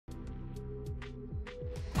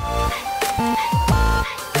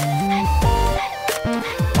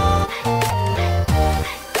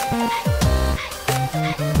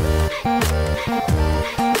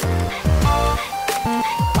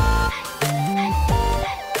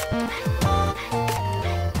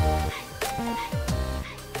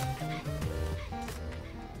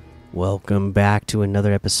Welcome back to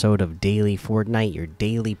another episode of Daily Fortnite, your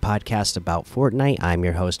daily podcast about Fortnite. I'm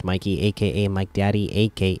your host, Mikey, aka Mike Daddy,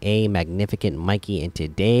 aka Magnificent Mikey, and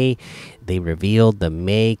today they revealed the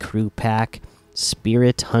May Crew Pack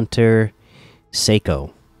Spirit Hunter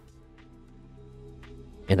Seiko.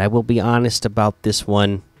 And I will be honest about this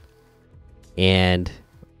one, and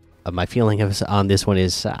my feeling on this one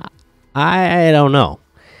is I don't know.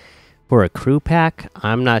 For a crew pack,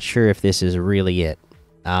 I'm not sure if this is really it.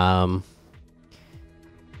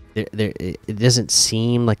 It doesn't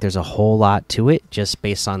seem like there's a whole lot to it just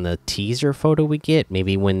based on the teaser photo we get.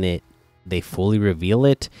 Maybe when they fully reveal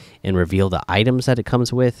it and reveal the items that it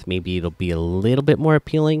comes with, maybe it'll be a little bit more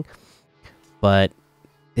appealing. But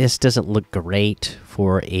this doesn't look great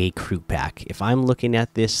for a crew pack. If I'm looking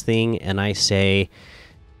at this thing and I say,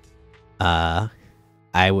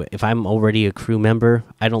 if I'm already a crew member,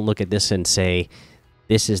 I don't look at this and say,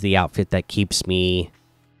 this is the outfit that keeps me,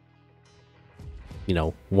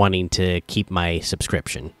 wanting to keep my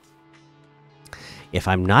subscription. If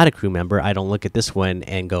I'm not a crew member, I don't look at this one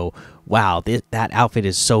and go, wow, that outfit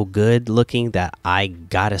is so good looking that I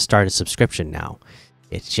gotta start a subscription now.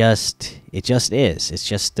 It just is. It's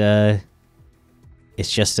just a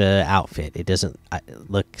outfit. It doesn't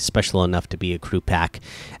look special enough to be a crew pack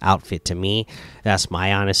outfit to me. That's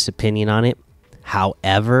my honest opinion on it.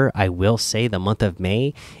 However, I will say the month of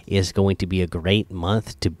May is going to be a great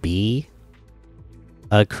month to be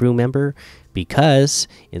a crew member, because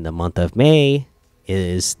in the month of May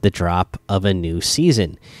is the drop of a new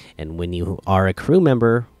season. And when you are a crew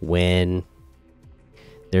member, when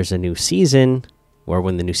there's a new season, or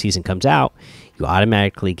when the new season comes out, you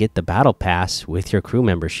automatically get the battle pass with your crew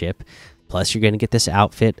membership. Plus, you're going to get this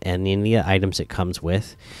outfit and any items it comes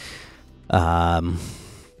with. You're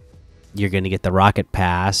going to get the rocket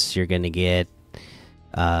pass. You're going to get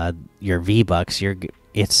your V-Bucks.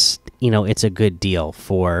 It's a good deal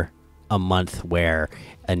for a month where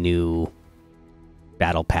a new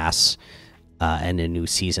battle pass and a new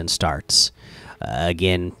season starts.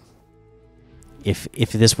 Again, if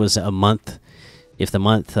this was a month, if the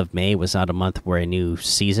month of May was not a month where a new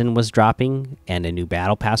season was dropping and a new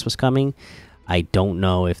battle pass was coming, I don't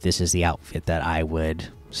know if this is the outfit that I would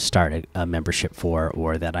start a membership for,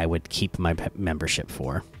 or that I would keep my membership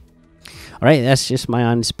for. All right, that's just my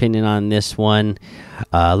honest opinion on this one.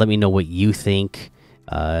 Let me know what you think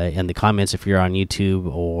in the comments if you're on YouTube,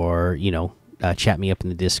 or chat me up in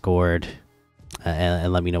the Discord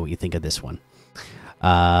and let me know what you think of this one.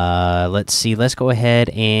 Let's see. Let's go ahead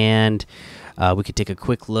and we could take a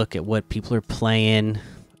quick look at what people are playing.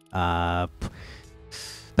 Battle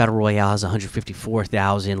Royale has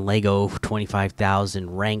 154,000, Lego 25,000,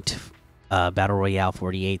 Ranked Battle Royale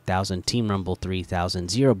 48,000, Team Rumble 3,000,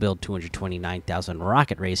 Zero Build 229,000,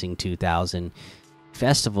 Rocket Racing 2,000,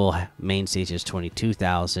 Festival Main Stages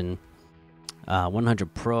 22,000,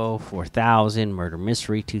 100 Pro 4,000, Murder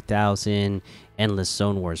Mystery 2,000, Endless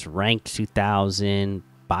Zone Wars Ranked 2,000,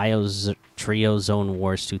 Trio Zone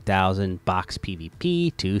Wars 2,000, Box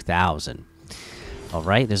PvP 2,000. All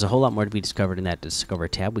right, there's a whole lot more to be discovered in that Discover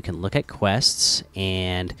tab. We can look at quests,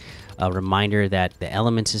 and a reminder that the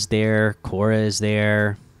Elements is there, Cora is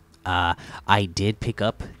there. I did pick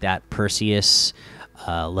up that Perseus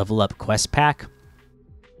Level Up quest pack.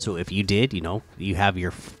 So if you did, you have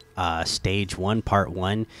your Stage 1, Part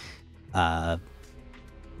 1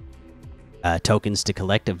 tokens to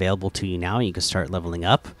collect available to you now. You can start leveling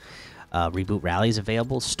up. Reboot Rallies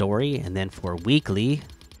available, Story, and then for weekly,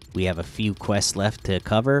 we have a few quests left to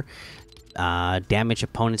cover. Damage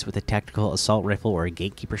opponents with a tactical assault rifle or a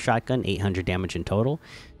gatekeeper shotgun, 800 damage in total.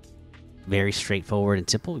 Very straightforward and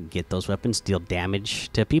simple. Get those weapons, deal damage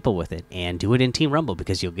to people with it, and do it in Team Rumble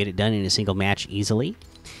because you'll get it done in a single match easily.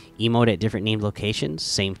 Emote at different named locations,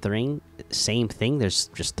 same thing. There's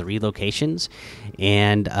just 3 locations,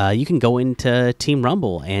 and you can go into Team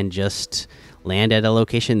Rumble and just land at a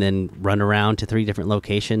location, then run around to 3 different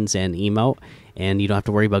locations and emote, and you don't have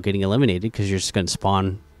to worry about getting eliminated because you're just going to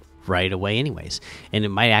spawn right away anyways. And it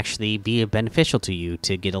might actually be beneficial to you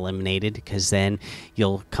to get eliminated, because then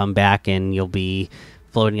you'll come back and you'll be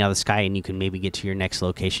floating out of the sky, and you can maybe get to your next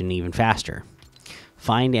location even faster.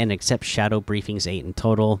 Find and accept shadow briefings, 8 in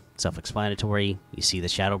total. Self-explanatory. You see the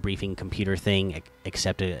shadow briefing computer thing,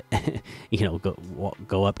 accept it.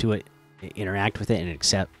 Go up to it, interact with it,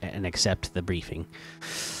 and accept the briefing.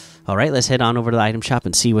 All right, let's head on over to the item shop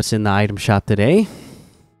and see what's in the item shop today.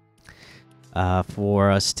 For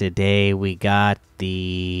us today, we got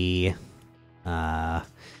the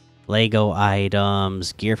Lego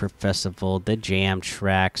items, gear for festival, the jam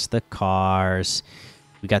tracks, the cars.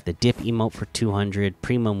 We got the dip emote for 200,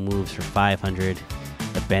 primo moves for 500,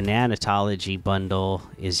 The Bananatology bundle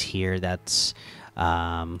is here. That's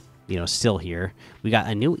still here. We got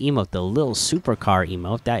a new emote, the little supercar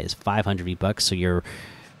emote. That is 500 V-bucks. So you're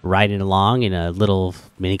riding along in a little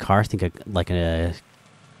mini car. Think of like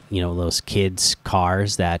those kids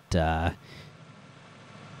cars that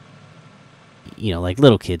like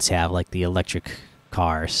little kids have, like the electric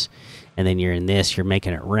cars. And then you're in this. You're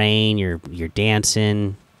making it rain. You're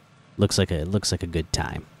dancing. Looks like a good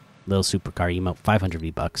time. Little supercar emote, 500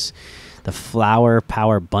 V-bucks. The Flower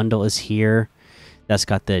Power bundle is here. That's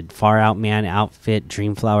got the Far Out Man outfit,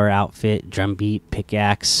 Dreamflower outfit, Drumbeat,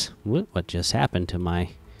 pickaxe. What just happened to my?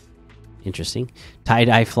 Interesting.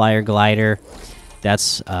 Tie-dye flyer glider.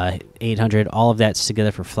 That's 800. All of that's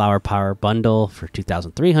together for Flower Power bundle for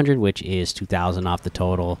 2,300, which is 2,000 off the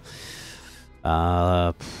total.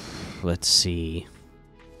 Let's see.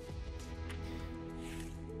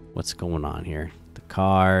 What's going on here? The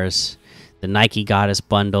cars, the Nike Goddess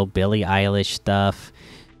bundle, Billie Eilish stuff,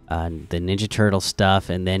 the Ninja Turtle stuff,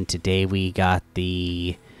 and then today we got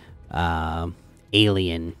the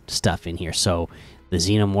alien stuff in here. So the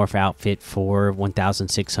Xenomorph outfit for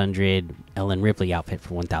 1,600, Ellen Ripley outfit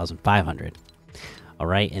for 1,500. All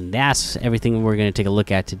right, and that's everything we're going to take a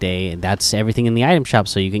look at today, and that's everything in the item shop.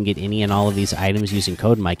 So you can get any and all of these items using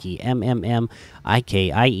code Mikey,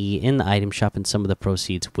 MMMIKIE, in the item shop, and some of the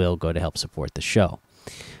proceeds will go to help support the show.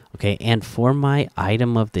 Okay, and for my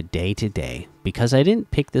item of the day today, because I didn't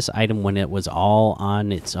pick this item when it was all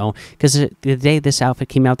on its own, because the day this outfit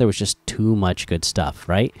came out, there was just too much good stuff,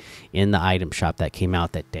 right, in the item shop that came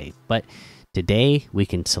out that day. But today we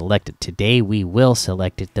can select it. Today we will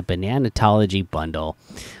select it, the Bananatology bundle.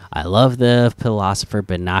 I love the Philosopher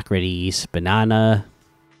Banacrates, Bananacrates.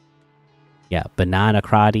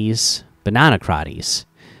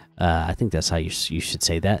 I think that's how you should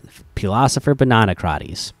say that. Philosopher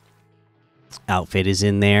Bananacrates outfit is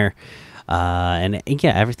in there, and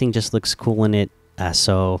yeah, everything just looks cool in it.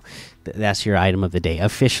 So that's your item of the day,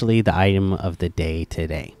 officially the item of the day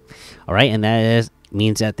today. All right, and that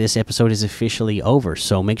means that this episode is officially over.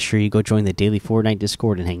 So make sure you go join the daily Fortnite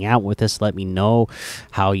Discord and hang out with us. Let me know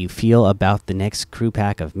how you feel about the next crew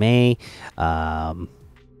pack of May.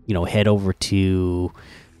 Head over to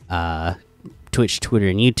Twitch, Twitter,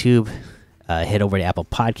 and YouTube. Head over to Apple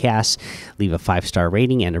Podcasts, leave a 5-star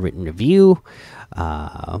rating and a written review,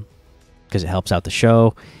 because it helps out the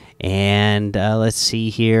show. And let's see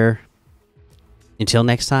here. Until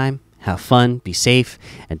next time, have fun, be safe,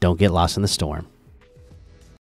 and don't get lost in the storm.